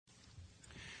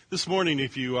This morning,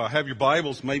 if you have your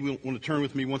Bibles, maybe you want to turn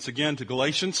with me once again to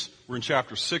Galatians. We're in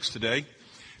chapter 6 today.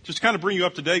 Just to kind of bring you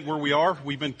up to date where we are.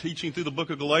 We've been teaching through the book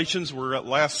of Galatians. We're at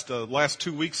last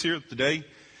 2 weeks here today,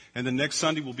 and then next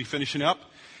Sunday we'll be finishing up.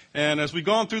 And as we've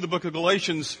gone through the book of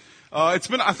Galatians, it's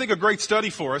been, I think, a great study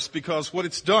for us because what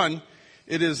it's done,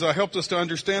 it has helped us to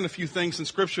understand a few things in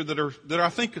Scripture that I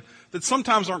think that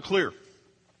sometimes aren't clear.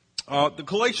 The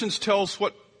Galatians tells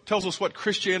us what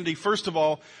Christianity, first of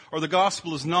all, or the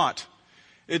gospel is not.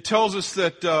 It tells us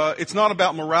that it's not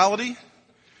about morality.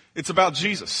 It's about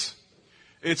Jesus.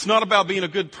 It's not about being a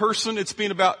good person. It's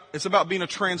about being a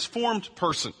transformed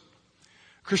person.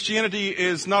 Christianity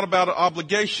is not about an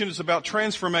obligation. It's about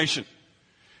transformation.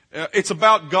 It's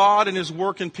about God and His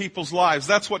work in people's lives.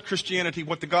 That's what Christianity,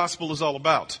 what the gospel is all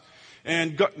about.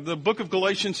 And the book of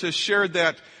Galatians has shared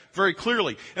that very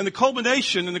clearly. And the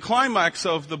culmination and the climax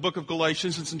of the book of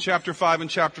Galatians is in chapter 5 and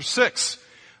chapter 6.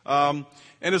 And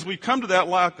as we come to that,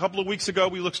 a couple of weeks ago,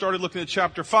 we started looking at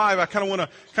chapter 5. I kind of want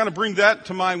to bring that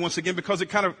to mind once again because it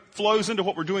kind of flows into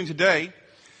what we're doing today.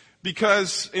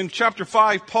 Because in chapter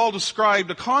 5, Paul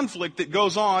described a conflict that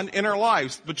goes on in our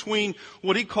lives between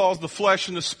what he calls the flesh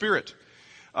and the spirit.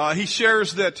 He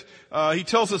shares that, he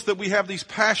tells us that we have these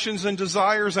passions and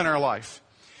desires in our life.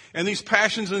 And these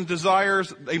passions and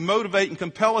desires, they motivate and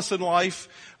compel us in life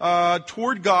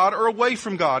toward God or away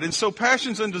from God. And so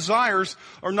passions and desires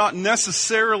are not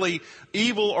necessarily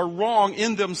evil or wrong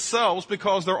in themselves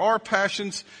because there are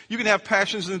passions. You can have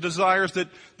passions and desires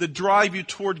that drive you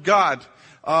toward God,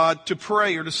 to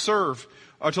pray or to serve,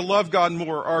 or to love God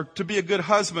more, or to be a good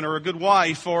husband or a good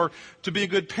wife, or to be a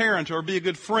good parent or be a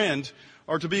good friend,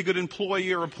 or to be a good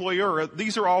employee or employer.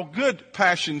 These are all good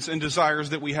passions and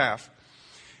desires that we have.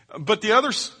 But the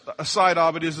other side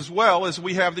of it is as well as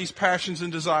we have these passions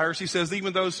and desires. He says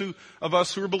even those of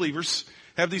us who are believers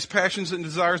have these passions and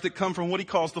desires that come from what he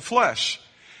calls the flesh.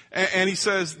 And he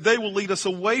says they will lead us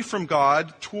away from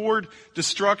God toward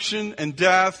destruction and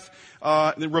death,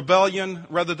 rebellion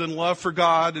rather than love for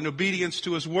God and obedience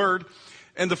to his word.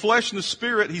 And the flesh and the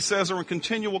spirit, he says, are in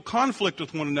continual conflict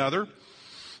with one another.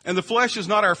 And the flesh is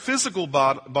not our physical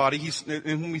body.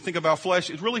 And when we think about flesh,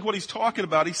 it's really what he's talking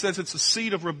about. He says it's a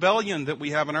seed of rebellion that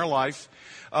we have in our life,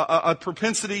 a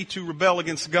propensity to rebel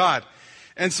against God.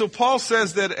 And so Paul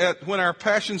says that when our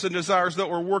passions and desires that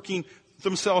are working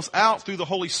themselves out through the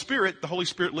Holy Spirit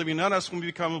living in us when we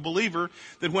become a believer,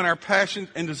 that when our passions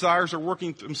and desires are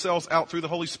working themselves out through the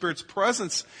Holy Spirit's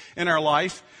presence in our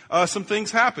life, some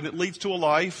things happen. It leads to a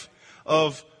life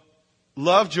of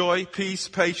love, joy, peace,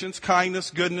 patience,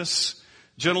 kindness, goodness,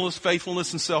 gentleness,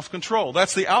 faithfulness, and self-control.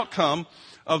 That's the outcome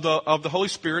of the Holy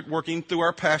Spirit working through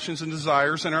our passions and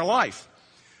desires in our life.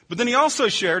 But then he also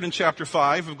shared in chapter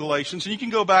 5 of Galatians, and you can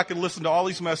go back and listen to all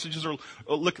these messages or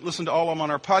listen to all of them on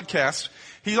our podcast.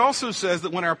 He also says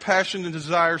that when our passions and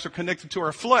desires are connected to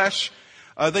our flesh,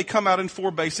 they come out in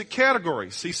 4 basic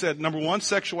categories. He said, number 1,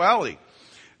 sexuality.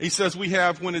 He says we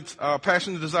have, when it's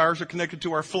passions and desires are connected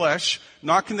to our flesh,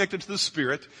 not connected to the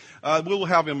spirit, we will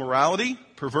have immorality,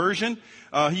 perversion.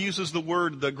 He uses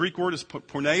the Greek word is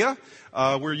porneia,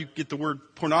 where you get the word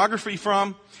pornography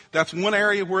from. That's one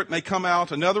area where it may come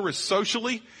out. Another is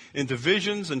socially, in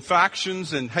divisions and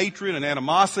factions and hatred and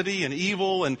animosity and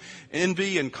evil and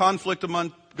envy and conflict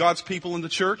among God's people in the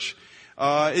church.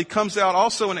 It comes out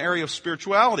also in an area of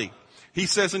spirituality. He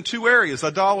says in 2 areas,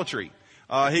 idolatry.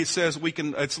 He says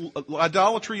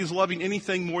idolatry is loving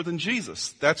anything more than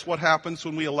Jesus. That's what happens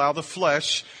when we allow the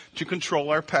flesh to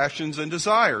control our passions and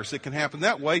desires. It can happen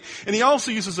that way. And he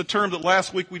also uses a term that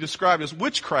last week we described as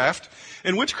witchcraft.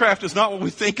 And witchcraft is not what we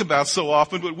think about so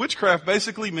often, but witchcraft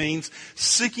basically means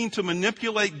seeking to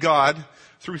manipulate God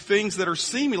through things that are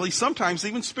seemingly sometimes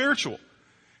even spiritual.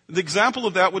 The example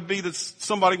of that would be that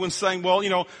somebody was saying, well,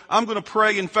 I'm going to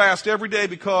pray and fast every day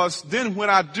because then when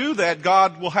I do that,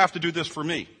 God will have to do this for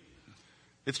me.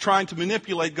 It's trying to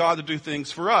manipulate God to do things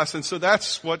for us. And so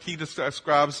that's what he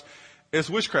describes as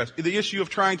witchcraft, the issue of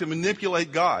trying to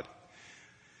manipulate God.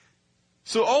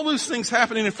 So all those things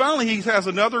happening. And finally, he has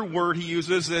another word he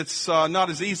uses. It's not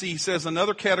as easy. He says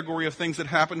another category of things that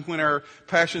happen when our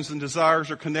passions and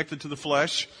desires are connected to the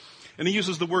flesh. And he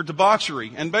uses the word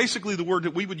debauchery. And basically the word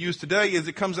that we would use today is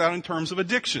it comes out in terms of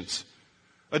addictions.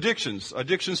 Addictions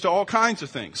to all kinds of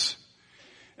things.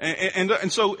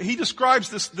 And so he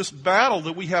describes this battle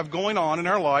that we have going on in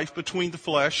our life between the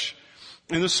flesh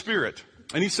and the spirit.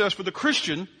 And he says for the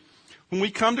Christian, when we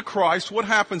come to Christ, what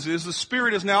happens is the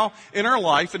Spirit is now in our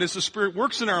life. And as the Spirit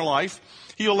works in our life,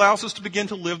 he allows us to begin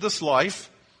to live this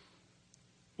life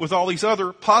with all these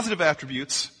other positive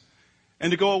attributes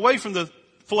and to go away from the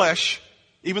flesh,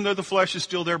 even though the flesh is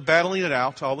still there battling it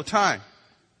out all the time.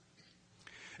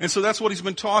 And so that's what he's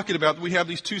been talking about. We have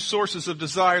these two sources of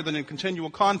desire that are in continual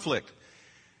conflict.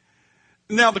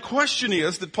 Now, the question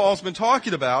is that Paul's been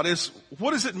talking about is,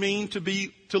 what does it mean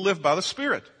to live by the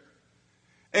Spirit?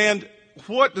 And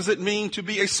what does it mean to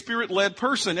be a Spirit-led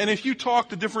person? And if you talk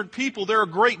to different people, there are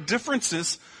great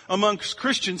differences amongst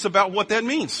Christians about what that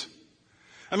means.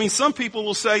 I mean, some people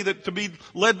will say that to be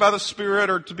led by the Spirit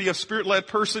or to be a Spirit-led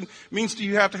person means that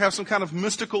you have to have some kind of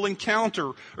mystical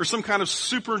encounter or some kind of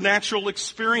supernatural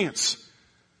experience.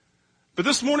 But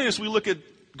this morning, as we look at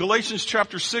Galatians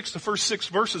chapter 6, the first 6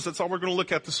 verses, that's all we're going to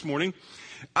look at this morning.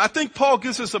 I think Paul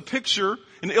gives us a picture,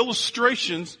 an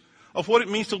illustration of what it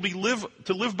means to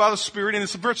live by the Spirit, and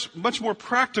it's much more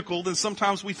practical than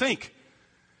sometimes we think.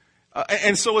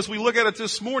 And so as we look at it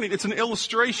this morning, it's an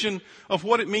illustration of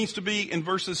what it means to be in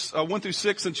verses 1 through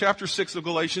 6 in chapter 6 of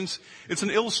Galatians. It's an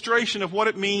illustration of what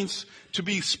it means to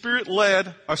be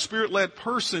Spirit-led, a Spirit-led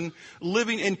person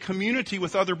living in community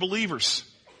with other believers.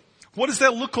 What does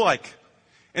that look like?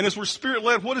 And as we're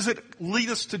Spirit-led, what does it lead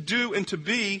us to do and to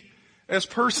be as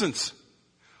persons?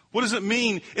 What does it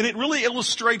mean? And it really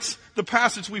illustrates the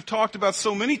passage we've talked about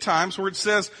so many times where it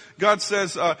says, God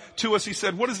says to us, He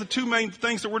said, what is the two main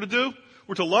things that we're to do?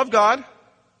 We're to love God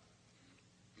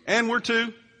and we're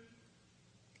to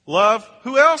love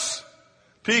who else?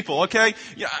 People, okay?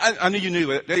 Yeah, I knew you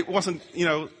knew it. It wasn't,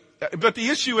 but the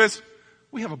issue is,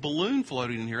 we have a balloon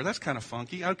floating in here. That's kind of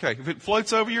funky. Okay, if it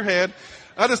floats over your head,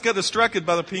 I just got distracted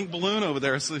by the pink balloon over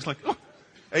there. So it's like, oh,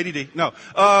 ADD. No.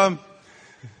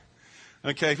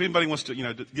 Okay, if anybody wants to,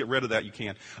 to get rid of that, you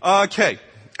can. Okay.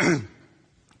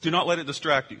 Do not let it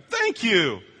distract you. Thank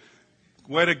you.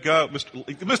 Way to go,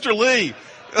 Mr. Lee.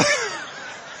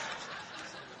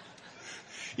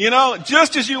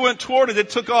 Just as you went toward it, it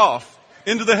took off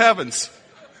into the heavens.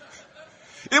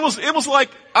 It was like,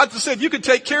 I just said, you could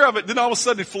take care of it, then all of a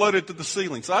sudden it floated to the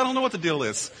ceiling. So I don't know what the deal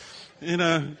is.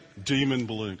 Demon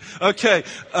balloon. Okay.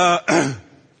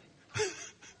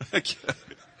 Okay.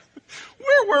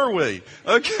 Where were we?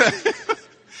 Okay.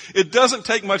 It doesn't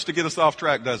take much to get us off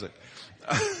track, does it?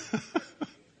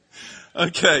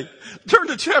 Okay. Turn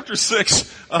to chapter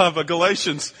 6 of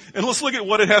Galatians, and let's look at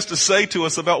what it has to say to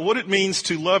us about what it means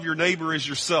to love your neighbor as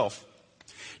yourself.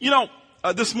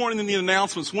 This morning in the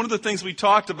announcements, one of the things we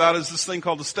talked about is this thing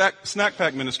called the Snack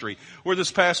Pack Ministry, where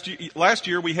last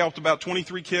year we helped about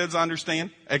 23 kids, I understand,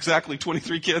 exactly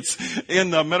 23 kids in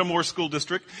the Metamora School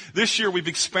District. This year we've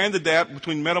expanded that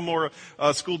between Metamora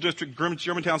School District,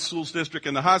 Germantown Schools District,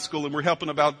 and the high school, and we're helping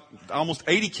about almost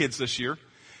 80 kids this year.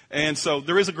 And so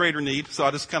there is a greater need, so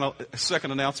I just kind of a second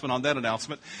announcement on that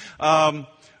announcement.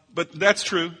 But that's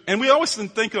true. And we always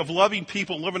think of loving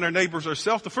people, loving our neighbors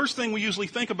ourselves. The first thing we usually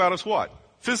think about is what?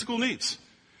 Physical needs.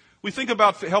 We think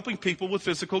about helping people with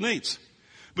physical needs.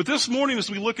 But this morning as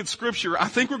we look at Scripture, I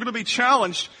think we're going to be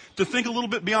challenged to think a little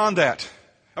bit beyond that.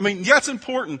 I mean, yeah, it's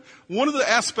important. One of the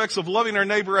aspects of loving our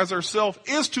neighbor as ourselves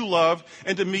is to love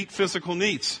and to meet physical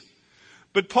needs.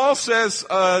 But Paul says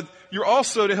you're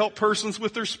also to help persons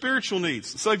with their spiritual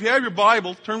needs. So if you have your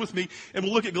Bible, turn with me, and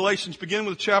we'll look at Galatians, beginning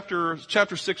with chapter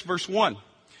 6, verse 1.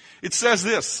 It says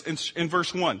this in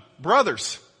verse 1.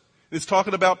 Brothers, it's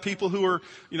talking about people who are,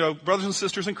 brothers and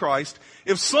sisters in Christ.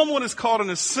 If someone is caught in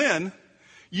a sin,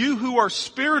 you who are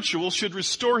spiritual should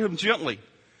restore him gently.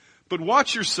 But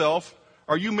watch yourself,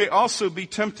 or you may also be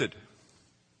tempted.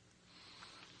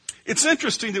 It's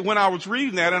interesting that when I was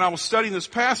reading that and I was studying this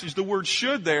passage, the word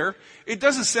should there, it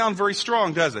doesn't sound very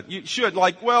strong, does it? You should,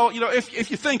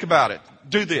 if you think about it,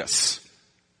 do this.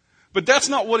 But that's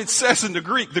not what it says in the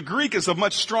Greek. The Greek is a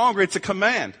much stronger, it's a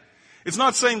command. It's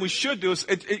not saying we should do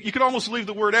it. You could almost leave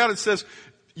the word out. It says,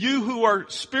 you who are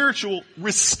spiritual,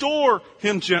 restore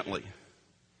him gently.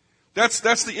 That's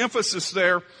the emphasis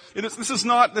there. This is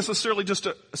not necessarily just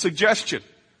a suggestion.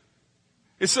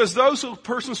 It says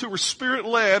persons who were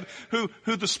Spirit-led,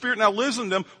 who the Spirit now lives in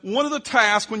them, one of the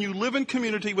tasks when you live in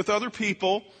community with other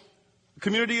people,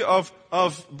 community of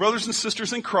brothers and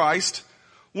sisters in Christ,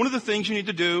 one of the things you need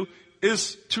to do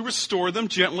is to restore them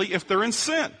gently if they're in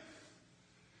sin.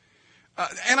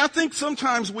 And I think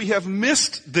sometimes we have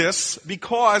missed this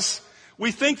because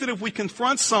we think that if we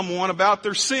confront someone about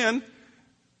their sin,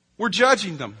 we're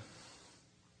judging them.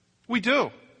 We do.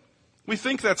 We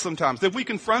think that sometimes. That if we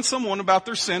confront someone about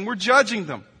their sin, we're judging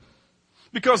them.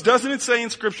 Because doesn't it say in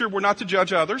Scripture we're not to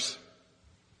judge others?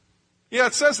 Yeah,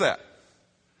 it says that.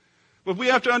 But we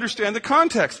have to understand the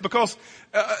context because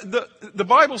the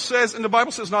Bible says, and the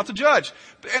Bible says not to judge.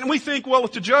 And we think, well,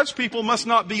 to judge people must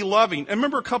not be loving. And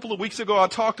remember a couple of weeks ago I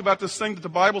talked about this thing that the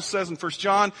Bible says in 1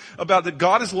 John about that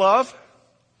God is love.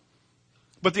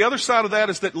 But the other side of that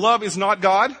is that love is not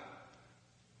God.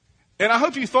 And I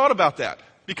hope you thought about that.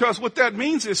 Because what that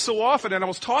means is so often, and I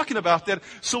was talking about that,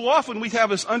 so often we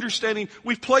have this understanding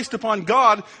we've placed upon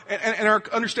God, and our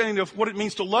understanding of what it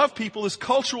means to love people is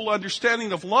cultural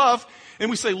understanding of love. And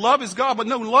we say love is God, but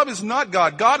no, love is not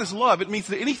God. God is love. It means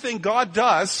that anything God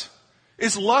does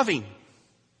is loving.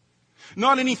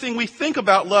 Not anything we think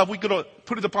about love, we gotta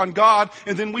put it upon God,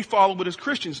 and then we follow it as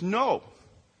Christians. No.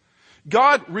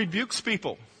 God rebukes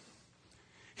people.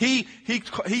 He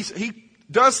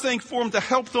does things for them to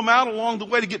help them out along the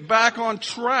way to get back on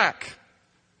track.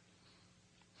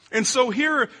 And so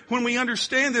here, when we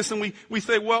understand this and we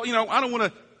say, well, I don't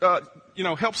want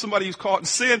to, help somebody who's caught in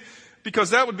sin because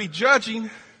that would be judging.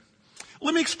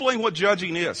 Let me explain what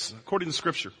judging is, according to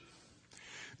Scripture.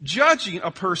 Judging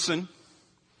a person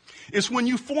is when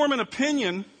you form an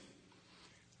opinion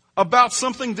about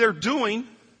something they're doing,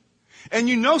 and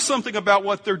you know something about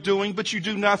what they're doing, but you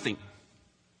do nothing.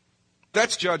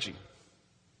 That's judging.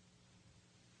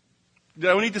 Do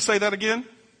I need to say that again?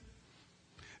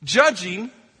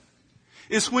 Judging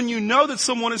is when you know that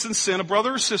someone is in sin, a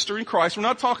brother or sister in Christ. We're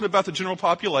not talking about the general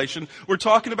population. We're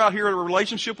talking about here a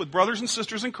relationship with brothers and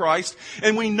sisters in Christ,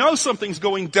 and we know something's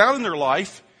going down in their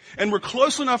life, and we're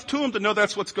close enough to them to know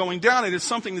that's what's going down. It is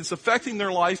something that's affecting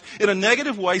their life in a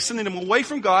negative way, sending them away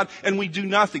from God, and we do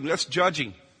nothing. That's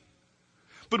judging.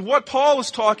 But what Paul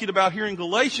is talking about here in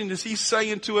Galatians is he's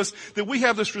saying to us that we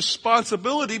have this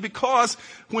responsibility because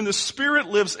when the Spirit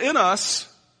lives in us,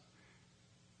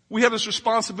 we have this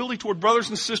responsibility toward brothers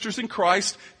and sisters in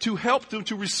Christ to help them,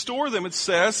 to restore them, it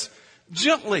says,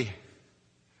 gently.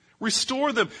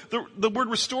 Restore them. The word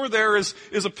restore there is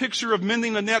a picture of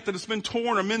mending a net that has been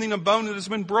torn or mending a bone that has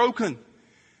been broken.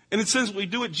 And it says we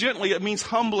do it gently. It means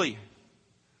humbly.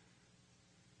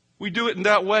 We do it in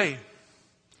that way.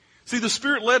 See, the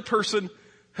Spirit-led person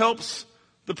helps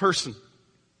the person.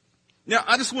 Now,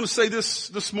 I just want to say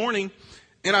this morning,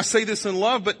 and I say this in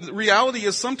love, but the reality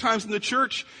is sometimes in the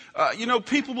church,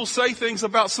 people will say things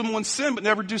about someone's sin but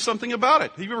never do something about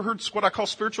it. Have you ever heard what I call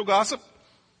spiritual gossip?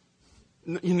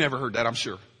 You never heard that, I'm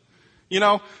sure.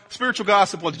 Spiritual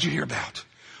gossip, what did you hear about?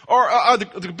 Or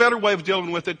the better way of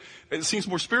dealing with it, it seems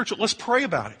more spiritual, let's pray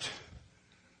about it.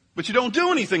 But you don't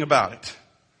do anything about it.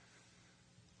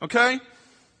 Okay?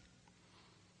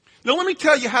 Now let me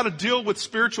tell you how to deal with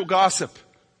spiritual gossip.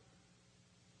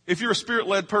 If you're a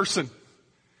Spirit-led person.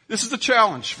 This is a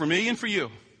challenge for me and for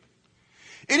you.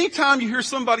 Anytime you hear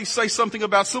somebody say something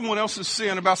about someone else's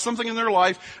sin, about something in their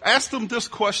life, ask them this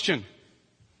question.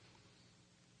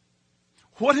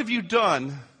 What have you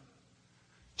done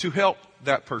to help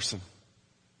that person?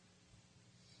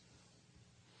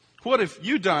 What have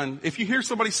you done? If you hear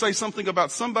somebody say something about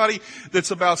somebody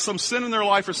that's about some sin in their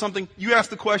life or something, you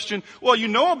ask the question, well, you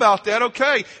know about that,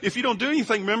 okay. If you don't do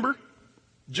anything, remember,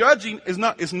 judging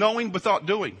is knowing without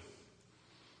doing.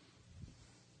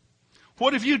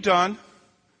 What have you done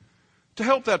to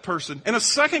help that person? And a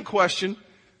second question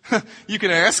you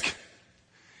can ask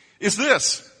is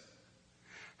this.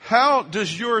 How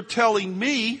does your telling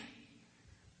me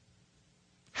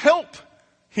help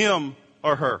him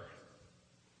or her?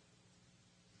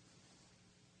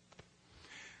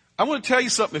 I want to tell you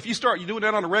something. If you start doing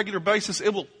that on a regular basis,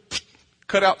 it will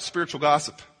cut out spiritual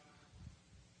gossip.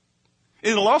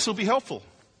 It'll also be helpful.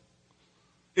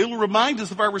 It will remind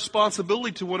us of our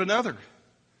responsibility to one another.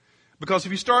 Because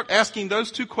if you start asking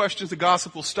those two questions, the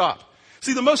gossip will stop.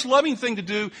 See, the most loving thing to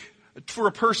do for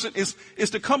a person is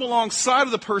to come alongside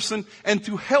of the person and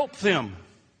to help them.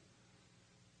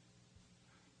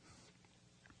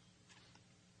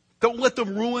 Don't let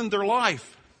them ruin their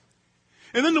life.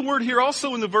 And then the word here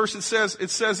also in the verse, it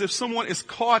says if someone is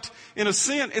caught in a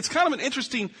sin. It's kind of an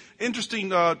interesting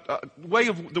way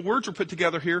of the words are put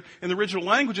together here in the original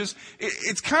languages.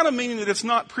 It's kind of meaning that it's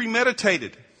not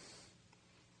premeditated.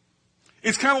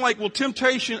 It's kind of like, well,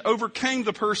 temptation overcame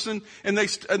the person and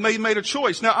they made a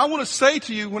choice. Now, I want to say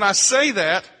to you when I say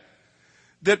that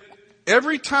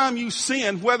every time you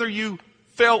sin, whether you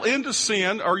fell into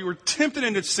sin or you were tempted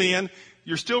into sin,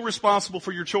 you're still responsible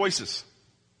for your choices.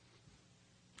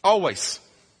 Always.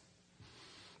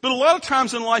 But a lot of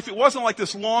times in life, it wasn't like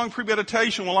this long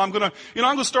premeditation. Well, I'm going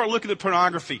to start looking at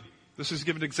pornography. This is to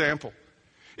give an example.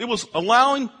 It was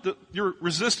allowing your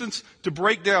resistance to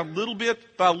break down little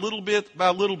bit by little bit by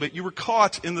little bit. You were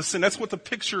caught in the sin. That's what the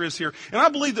picture is here. And I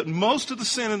believe that most of the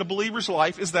sin in a believer's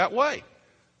life is that way.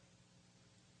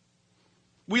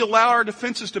 We allow our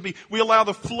defenses we allow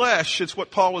the flesh, it's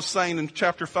what Paul was saying in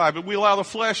chapter 5, but we allow the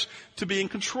flesh to be in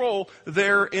control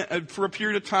there for a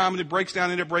period of time, and it breaks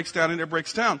down, and it breaks down, and it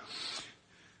breaks down.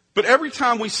 But every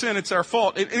time we sin, it's our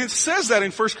fault. And it says that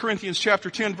in 1 Corinthians chapter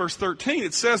 10, verse 13.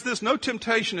 It says this, no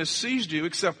temptation has seized you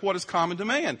except what is common to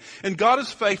man. And God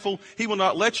is faithful. He will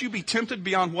not let you be tempted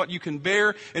beyond what you can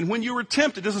bear. And when you are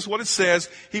tempted, this is what it says,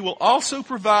 He will also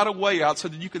provide a way out so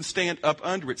that you can stand up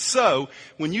under it. So,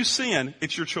 when you sin,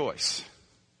 it's your choice.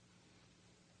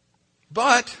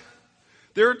 But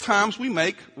there are times we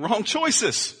make wrong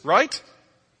choices, right?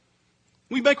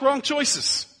 We make wrong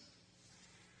choices.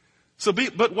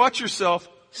 But watch yourself,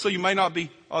 so you may not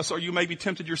be, so you may be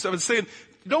tempted yourself. It's saying,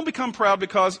 don't become proud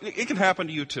because it can happen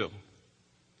to you too.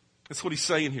 That's what he's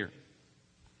saying here.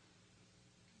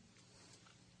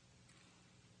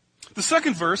 The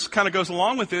second verse kind of goes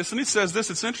along with this, and he says this,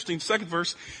 it's interesting, second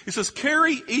verse, it says,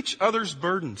 carry each other's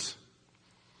burdens.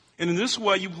 And in this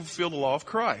way you will fulfill the law of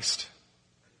Christ.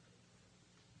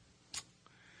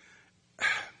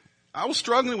 I was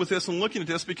struggling with this and looking at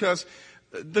this because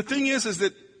the thing is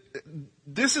that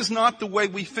this is not the way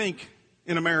we think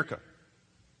in America,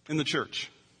 in the church.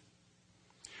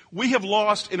 We have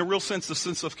lost, in a real sense, the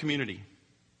sense of community.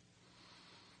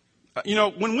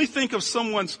 When we think of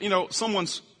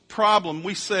someone's problem,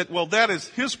 we said, well, that is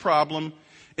his problem,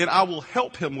 and I will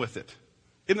help him with it.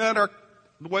 Isn't that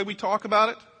the way we talk about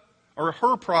it? Or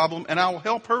her problem, and I will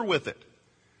help her with it.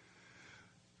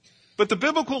 But the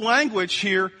biblical language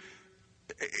here,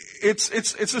 it's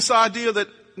this idea that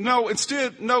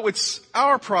it's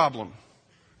our problem.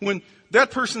 When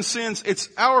that person sins, it's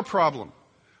our problem.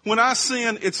 When I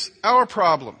sin, it's our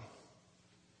problem.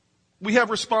 We have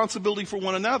responsibility for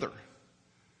one another.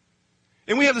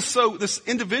 And we have this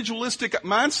individualistic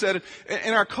mindset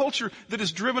in our culture that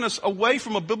has driven us away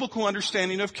from a biblical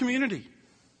understanding of community.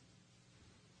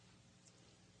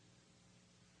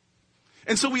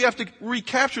 And so we have to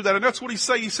recapture that. And that's what he's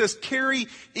saying. He says, carry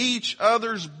each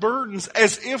other's burdens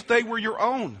as if they were your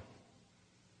own.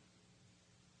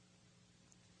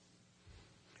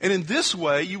 And in this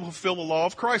way, you will fulfill the law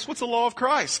of Christ. What's the law of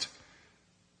Christ?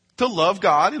 To love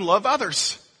God and love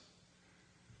others.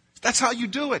 That's how you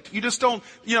do it. You just don't,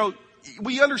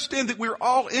 we understand that we're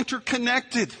all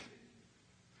interconnected.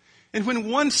 And when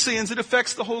one sins, it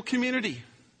affects the whole community.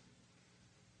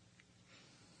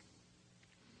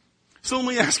 So let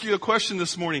me ask you a question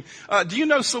this morning. Do you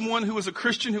know someone who is a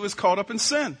Christian who is caught up in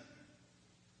sin?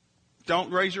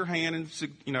 Don't raise your hand and,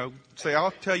 say,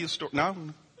 I'll tell you a story. No.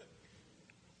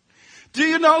 Do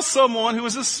you know someone who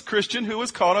is a Christian who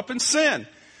is caught up in sin?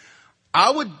 I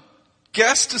would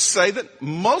guess to say that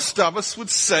most of us would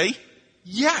say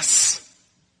yes.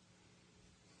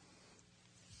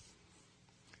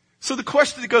 So the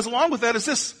question that goes along with that is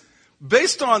this.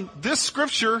 Based on this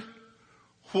scripture,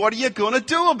 what are you going to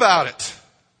do about it?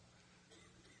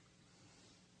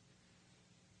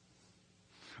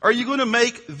 Are you going to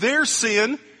make their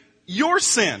sin your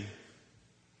sin?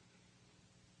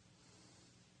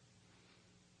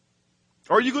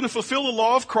 Are you going to fulfill the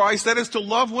law of Christ? That is to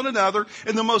love one another.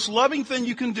 And the most loving thing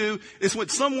you can do is when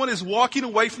someone is walking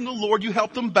away from the Lord, you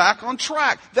help them back on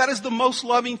track. That is the most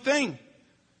loving thing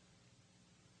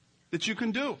that you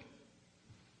can do.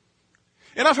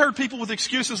 And I've heard people with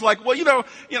excuses like, well,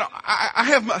 I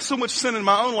have so much sin in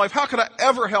my own life. How could I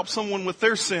ever help someone with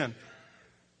their sin?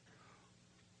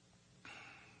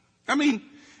 I mean,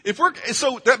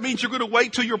 so that means you're going to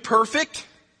wait till you're perfect?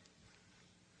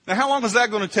 Now, how long is that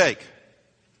going to take?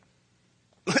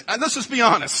 Let's just be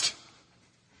honest.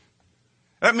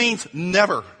 That means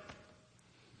never.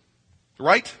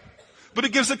 Right? But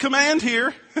it gives a command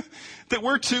here that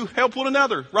we're to help one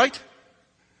another, right?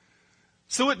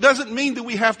 So it doesn't mean that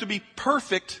we have to be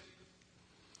perfect,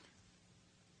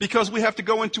 because we have to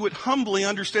go into it humbly,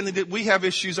 understanding that we have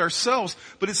issues ourselves.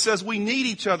 But it says we need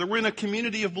each other. We're in a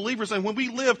community of believers. And when we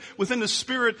live within the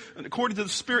Spirit, according to the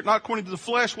Spirit, not according to the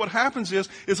flesh, what happens is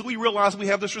that we realize we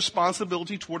have this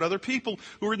responsibility toward other people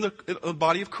who are in the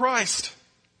body of Christ.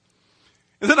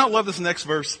 And then I love this next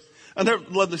verse.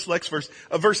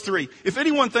 Verse 3. If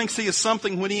anyone thinks he is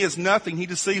something when he is nothing, he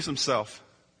deceives himself.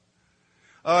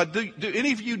 Do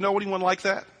any of you know anyone like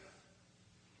that?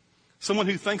 Someone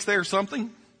who thinks they are something?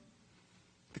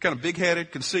 They're kind of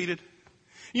big-headed, conceited.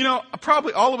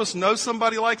 Probably all of us know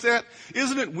somebody like that.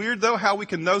 Isn't it weird, though, how we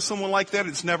can know someone like that and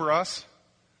it's never us?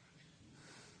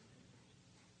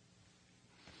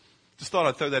 Just thought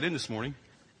I'd throw that in this morning.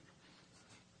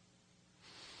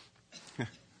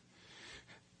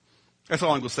 That's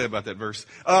all I'm going to say about that verse.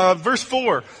 Verse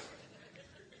 4.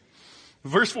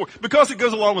 Verse 4, because it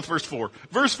goes along with verse 4.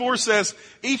 Verse 4 says,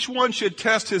 each one should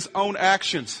test his own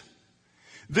actions.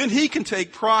 Then he can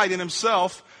take pride in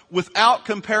himself without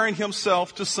comparing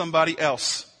himself to somebody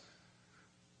else.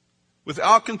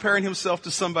 Without comparing himself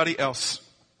to somebody else.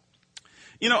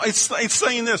 You know, it's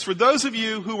saying this. For those of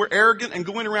you who are arrogant and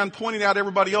going around pointing out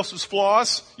everybody else's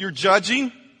flaws, you're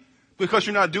judging because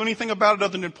you're not doing anything about it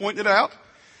other than pointing it out.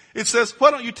 It says,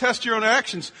 why don't you test your own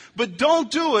actions? But don't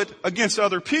do it against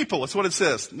other people. That's what it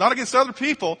says. Not against other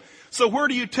people. So where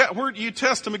do you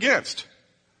test them against?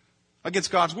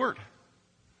 Against God's Word.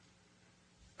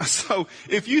 So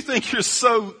if you think you're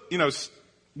so,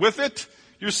 with it,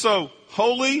 you're so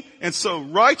holy and so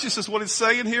righteous is what it's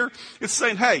saying here. It's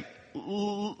saying, hey,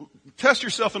 test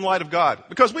yourself in light of God.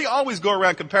 Because we always go around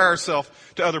and compare ourselves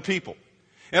to other people.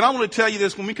 And I want to tell you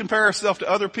this, when we compare ourselves to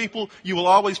other people, you will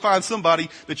always find somebody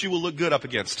that you will look good up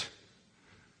against.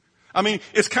 I mean,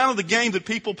 it's kind of the game that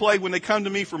people play when they come to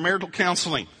me for marital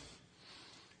counseling.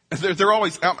 They're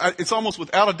always, it's almost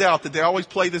without a doubt that they always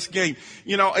play this game.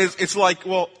 It's like,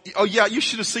 well, oh yeah, you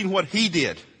should have seen what he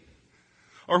did.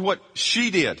 Or what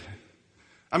she did.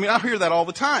 I mean, I hear that all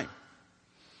the time.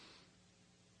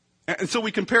 And so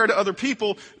we compare to other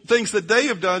people things that they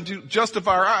have done to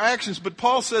justify our actions. But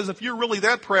Paul says if you're really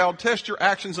that proud, test your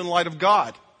actions in light of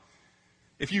God.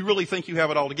 If you really think you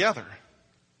have it all together.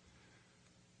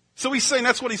 So he's saying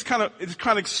that's what he's kind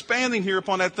of expanding here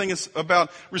upon that thing is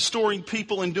about restoring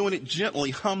people and doing it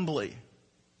gently, humbly.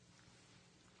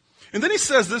 And then he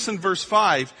says this in verse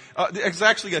 5. It's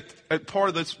actually a part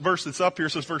of this verse that's up here. It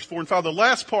says verse 4 and 5. The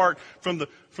last part from the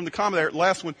commentary,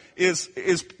 last one, is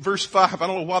verse 5. I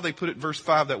don't know why they put it verse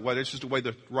 5 that way. It's just the way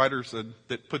the writers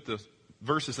that put the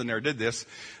verses in there did this.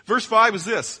 Verse 5 is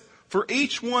this. For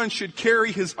each one should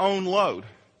carry his own load.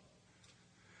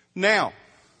 Now,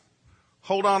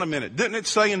 hold on a minute. Didn't it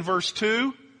say in verse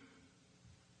 2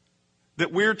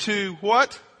 that we're to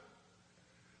what?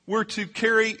 We're to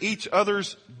carry each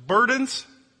other's burdens.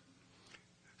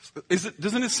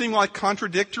 Doesn't it seem like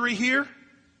contradictory here?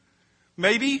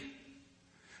 Maybe.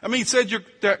 I mean, it said you're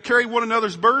to carry one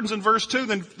another's burdens in verse 2.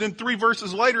 Then 3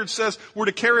 verses later it says we're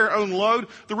to carry our own load.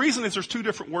 The reason is there's 2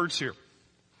 different words here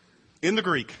in the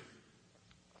Greek.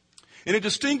 And it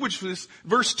distinguishes,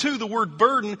 verse 2, the word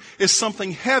burden is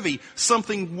something heavy,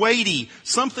 something weighty,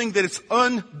 something that is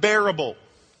unbearable.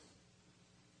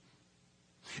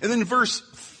 And then verse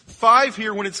 5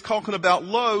 here, when it's talking about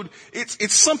load,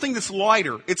 it's something that's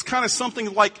lighter. It's kind of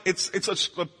something like, it's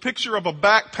a picture of a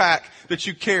backpack that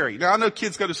you carry. Now I know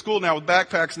kids go to school now with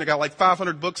backpacks and they got like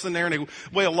 500 books in there and they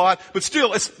weigh a lot, but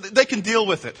still, they can deal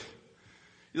with it.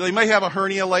 They may have a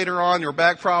hernia later on or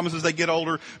back problems as they get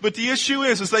older, but the issue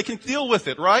is they can deal with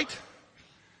it, right?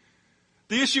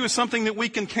 The issue is something that we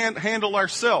can't handle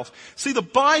ourselves. See, the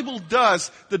Bible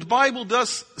does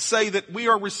say that we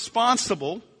are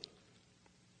responsible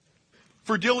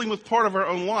for dealing with part of our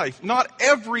own life. Not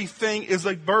everything is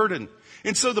a burden.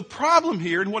 And so the problem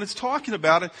here, and what it's talking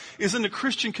about, is in the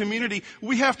Christian community,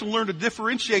 we have to learn to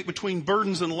differentiate between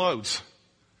burdens and loads.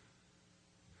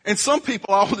 And some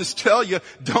people, I will just tell you,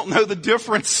 don't know the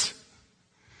difference.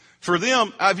 For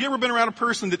them, have you ever been around a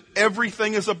person that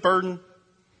everything is a burden?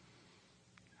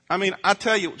 I mean, I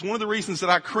tell you, it's one of the reasons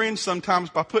that I cringe sometimes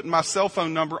by putting my cell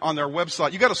phone number on their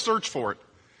website. You got to search for it.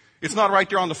 It's not right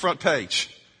there on the front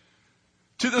page.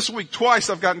 To this week,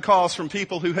 twice I've gotten calls from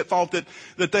people who had thought that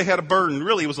they had a burden.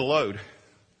 Really, it was a load.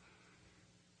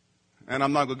 And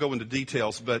I'm not going to go into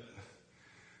details, but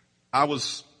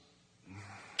let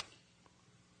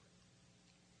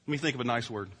me think of a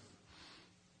nice word.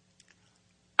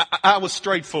 I was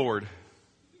straightforward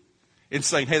in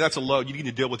saying, hey, that's a load. You need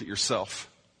to deal with it yourself.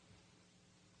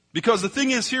 Because the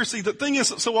thing is here, see, the thing is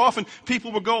so often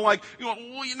people will go like,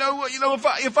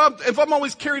 if I'm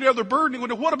always carrying another burden,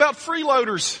 what about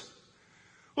freeloaders?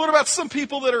 What about some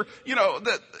people that are,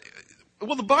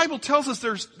 well, the Bible tells us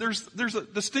there's a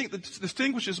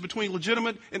distinguishes between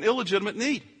legitimate and illegitimate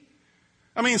need.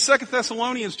 I mean, 2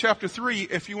 Thessalonians chapter 3,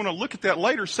 if you want to look at that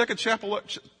later, 2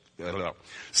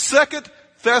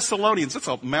 Thessalonians, that's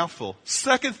a mouthful.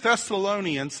 2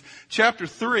 Thessalonians chapter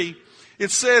 3,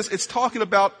 it says, it's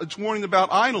warning about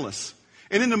idleness.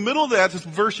 And in the middle of that, this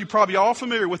verse you're probably all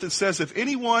familiar with, it says, if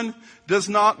anyone does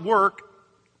not work,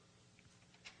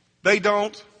 they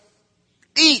don't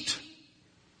eat.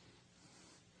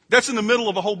 That's in the middle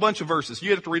of a whole bunch of verses.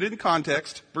 You have to read it in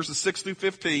context, verses 6 through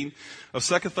 15 of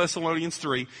 2 Thessalonians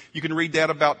 3. You can read that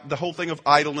about the whole thing of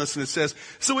idleness, and it says,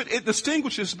 so it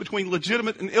distinguishes between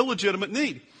legitimate and illegitimate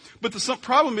need. But the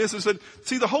problem is that,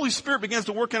 see, the Holy Spirit begins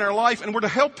to work in our life, and we're to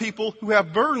help people who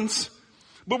have burdens,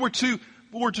 but we're to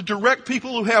direct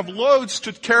people who have loads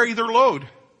to carry their load.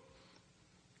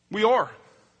 We are.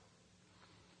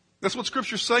 That's what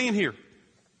Scripture's saying here.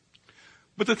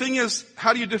 But the thing is,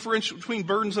 how do you differentiate between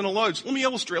burdens and loads? Let me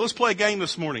illustrate. Let's play a game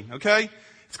this morning, okay?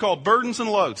 It's called Burdens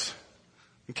and Loads.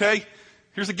 Okay?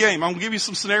 Here's a game. I'm going to give you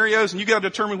some scenarios, and you got to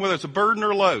determine whether it's a burden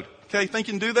or a load. Okay, think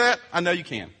you can do that? I know you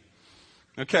can.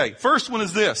 Okay, first one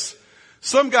is this.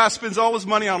 Some guy spends all his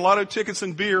money on lotto tickets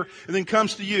and beer and then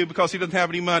comes to you because he doesn't have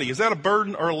any money. Is that a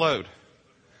burden or a load?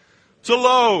 It's a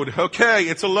load. Okay,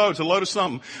 it's a load. It's a load of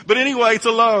something. But anyway, it's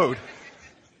a load.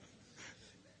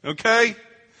 Okay?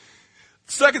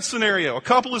 Second scenario. A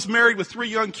couple is married with 3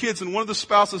 young kids and one of the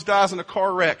spouses dies in a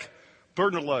car wreck.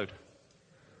 Burden or load?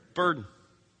 Burden.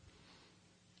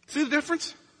 See the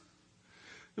difference?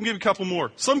 Let me give you a couple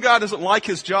more. Some guy doesn't like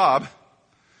his job,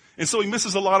 and so he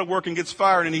misses a lot of work and gets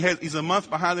fired, and he's a month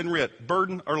behind in rent.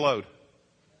 Burden or load?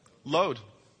 Load.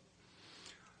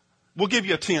 We'll give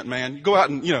you a tent, man. You go out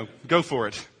and, go for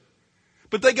it.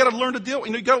 But they got to learn to deal.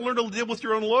 You got to learn to deal with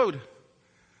your own load.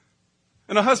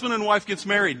 And a husband and wife gets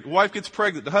married. The wife gets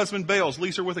pregnant. The husband bails,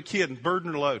 leaves her with a kid.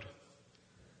 Burden or load?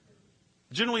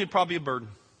 Generally, it'd probably be a burden.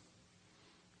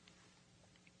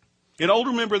 An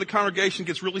older member of the congregation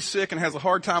gets really sick and has a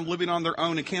hard time living on their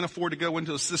own and can't afford to go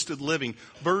into assisted living.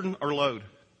 Burden or load?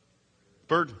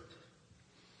 Burden.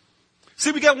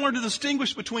 See, we got to learn to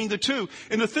distinguish between the two.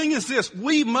 And the thing is this,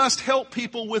 we must help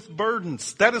people with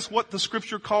burdens. That is what the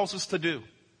Scripture calls us to do.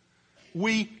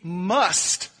 We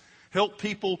must help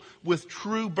people with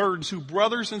true burdens, who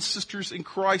brothers and sisters in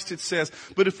Christ, it says.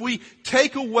 But if we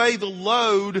take away the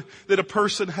load that a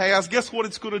person has, guess what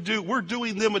it's going to do? We're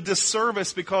doing them a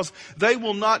disservice because they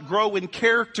will not grow in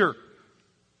character.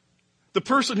 The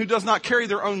person who does not carry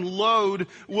their own load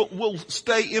will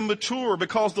stay immature,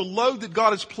 because the load that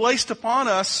God has placed upon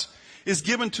us is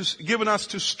given us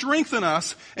to strengthen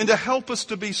us and to help us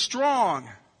to be strong.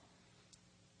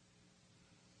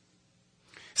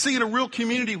 See, in a real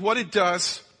community, what it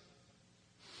does,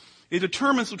 it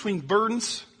determines between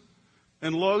burdens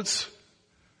and loads.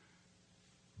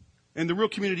 And the real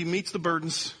community meets the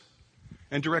burdens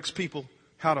and directs people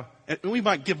how to. And we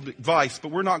might give advice, but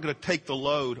we're not going to take the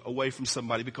load away from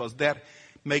somebody, because that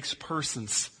makes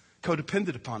persons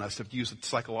codependent upon us, to use a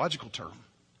psychological term.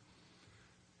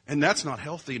 And that's not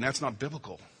healthy, and that's not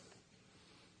biblical.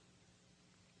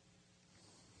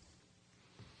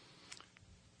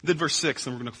 Then verse 6,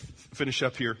 and we're going to finish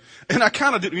up here. And I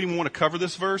kind of didn't even want to cover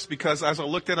this verse, because as I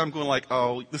looked at it, I'm going like,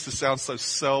 oh, this sounds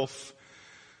so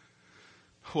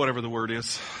whatever the word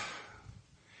is.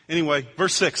 Anyway,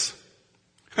 verse 6.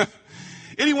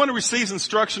 Anyone who receives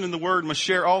instruction in the word must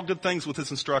share all good things with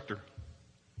his instructor.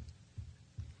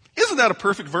 Isn't that a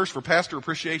perfect verse for Pastor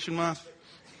Appreciation Month?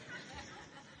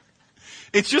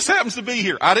 It just happens to be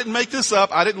here. I didn't make this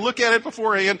up. I didn't look at it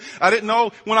beforehand. I didn't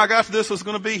know when I got to this it was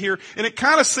going to be here. And it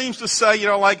kind of seems to say,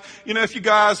 if you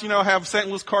guys, have St.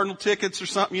 Louis Cardinal tickets or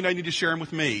something, you need to share them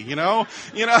with me,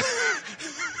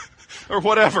 or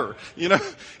whatever, And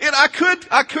I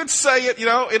could say it, and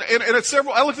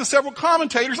I looked at several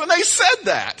commentators and they said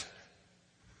that.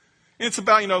 And it's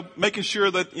about, making sure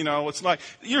that, it's like,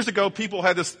 years ago people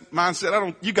had this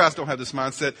mindset. You guys don't have this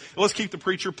mindset. Let's keep the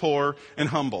preacher poor and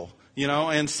humble.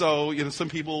 And so, some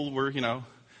people were,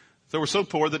 they were so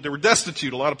poor that they were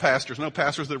destitute. A lot of pastors, no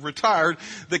pastors that have retired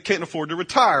that can't afford to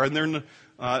retire. And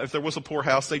if there was a poor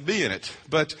house, they'd be in it.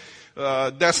 But,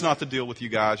 that's not the deal with you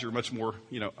guys. You're much more,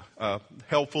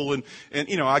 helpful. And,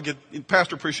 I get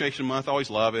Pastor Appreciation Month. I always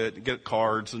love it. Get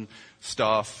cards and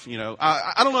stuff,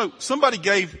 I don't know.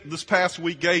 Somebody this past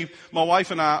week gave my wife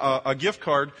and I a gift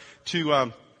card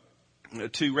to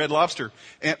Red Lobster.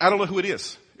 And I don't know who it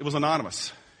is. It was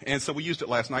anonymous. And so we used it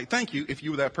last night. Thank you if you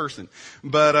were that person.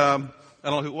 But I don't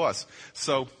know who it was.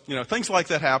 So, things like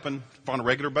that happen on a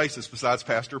regular basis besides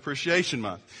Pastor Appreciation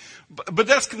Month. But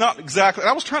that's not exactly.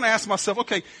 I was trying to ask myself,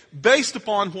 okay, based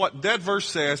upon what that verse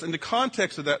says and the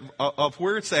context of that, of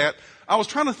where it's at, I was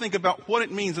trying to think about what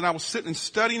it means. And I was sitting and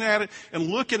studying at it and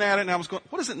looking at it, and I was going,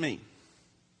 what does it mean?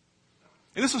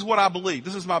 And this is what I believe.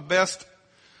 This is my best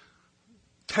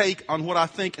take on what I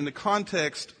think in the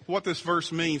context, what this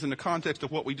verse means in the context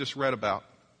of what we just read about.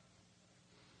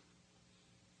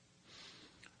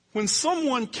 When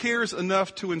someone cares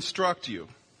enough to instruct you,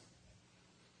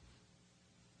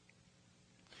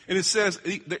 and it says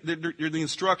the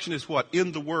instruction is what?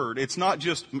 In the Word. It's not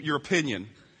just your opinion.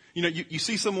 You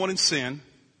see someone in sin,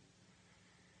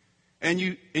 and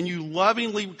you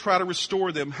lovingly try to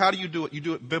restore them. How do you do it? You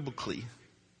do it biblically.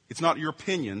 It's not your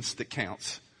opinions that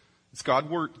counts. It's God's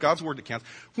word that counts.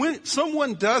 When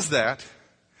someone does that,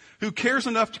 who cares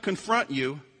enough to confront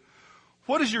you,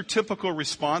 what is your typical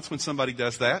response when somebody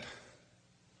does that?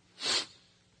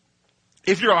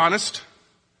 If you're honest,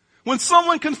 when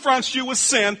someone confronts you with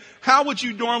sin, how would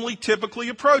you normally typically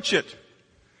approach it?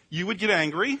 You would get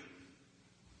angry.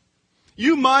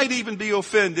 You might even be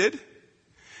offended.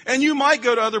 And you might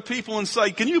go to other people and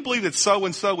say, can you believe that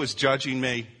so-and-so is judging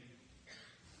me?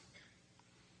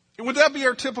 And would that be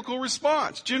our typical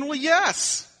response? Generally,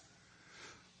 yes.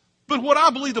 But what I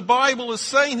believe the Bible is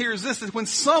saying here is this, that when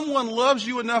someone loves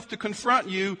you enough to confront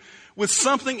you with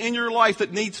something in your life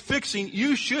that needs fixing,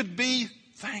 you should be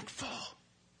thankful.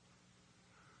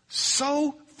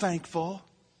 So thankful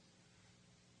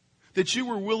that you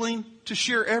were willing to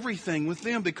share everything with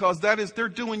them, because they're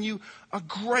doing you a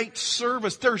great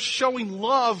service. They're showing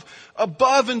love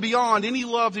above and beyond any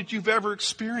love that you've ever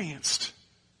experienced.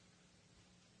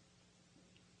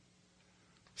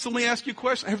 So let me ask you a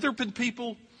question. Have there been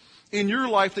people in your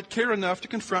life that care enough to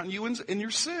confront you in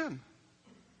your sin?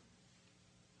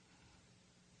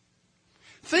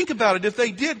 Think about it. If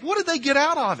they did, what did they get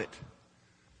out of it?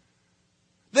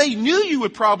 They knew you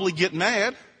would probably get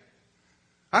mad.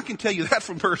 I can tell you that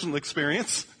from personal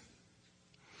experience.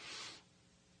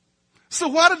 So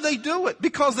why did they do it?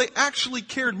 Because they actually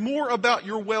cared more about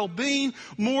your well-being,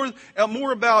 than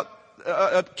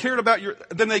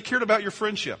they cared about your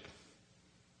friendship.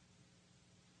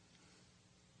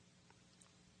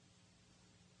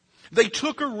 They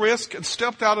took a risk and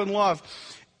stepped out in love.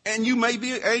 And you may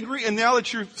be angry, and now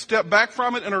that you've stepped back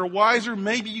from it and are wiser,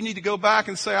 maybe you need to go back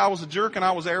and say, I was a jerk and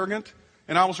I was arrogant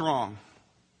and I was wrong.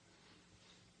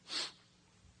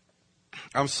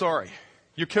 I'm sorry.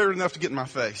 You cared enough to get in my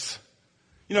face.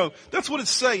 You know, that's what it's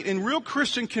saying. In real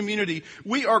Christian community,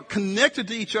 we are connected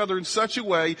to each other in such a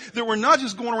way that we're not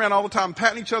just going around all the time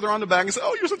patting each other on the back and say,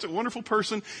 oh, you're such a wonderful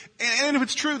person. And if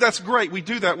it's true, that's great. We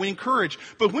do that. We encourage.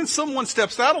 But when someone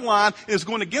steps out of line and is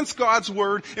going against God's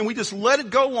word and we just let it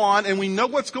go on and we know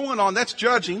what's going on, that's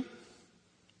judging.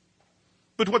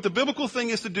 But what the biblical thing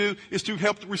is to do is to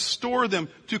help restore them,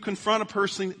 to confront a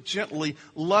person gently,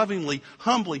 lovingly,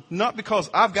 humbly, not because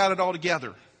I've got it all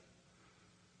together,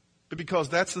 but because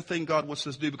that's the thing God wants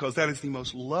us to do, because that is the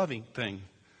most loving thing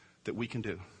that we can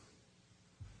do.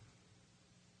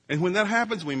 And when that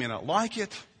happens, we may not like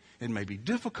it. It may be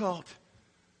difficult.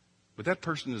 But that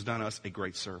person has done us a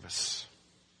great service.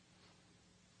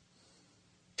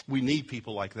 We need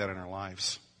people like that in our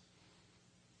lives.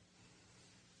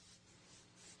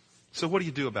 So what do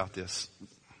you do about this?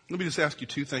 Let me just ask you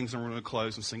two things, and we're going to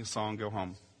close and sing a song and go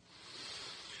home.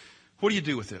 What do you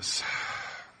do with this?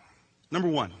 Number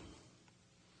one,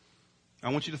 I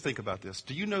want you to think about this.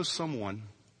 Do you know someone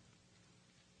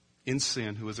in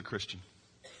sin who is a Christian?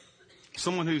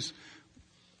 Someone who's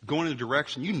going in a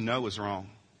direction you know is wrong.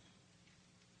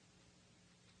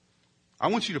 I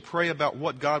want you to pray about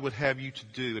what God would have you to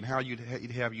do and how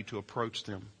He'd have you to approach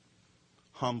them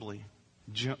humbly,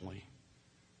 gently,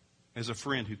 as a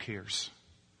friend who cares.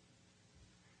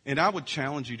 And I would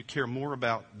challenge you to care more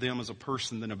about them as a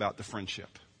person than about the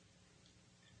friendship.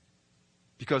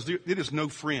 Because it is no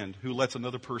friend who lets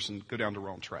another person go down the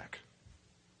wrong track.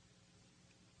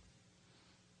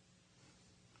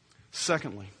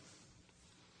 Secondly,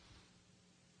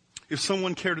 if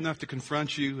someone cared enough to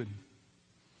confront you and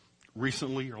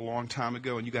recently or a long time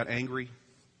ago and you got angry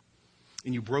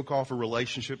and you broke off a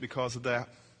relationship because of that,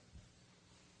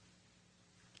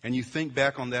 and you think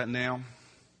back on that now,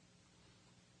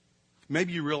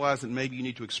 maybe you realize that maybe you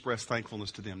need to express thankfulness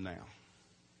to them now.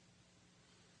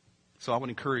 So I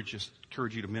would encourage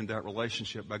you to mend that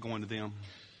relationship by going to them.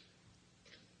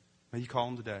 May you call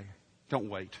them today. Don't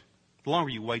wait. The longer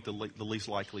you wait, the least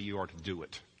likely you are to do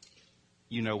it.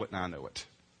 You know it and I know it.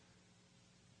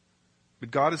 But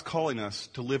God is calling us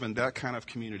to live in that kind of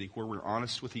community where we're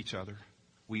honest with each other.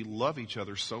 We love each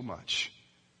other so much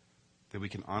that we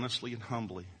can honestly and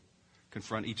humbly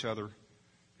confront each other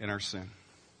in our sin.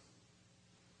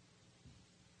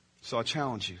 So I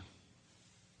challenge you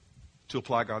to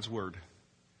apply God's word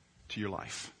to your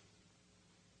life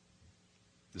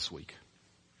this week.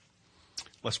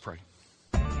 Let's pray.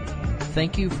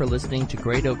 Thank you for listening to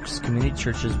Great Oaks Community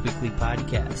Church's weekly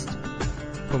podcast.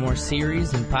 For more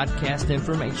series and podcast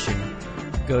information,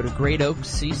 go to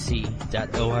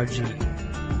greatoakscc.org.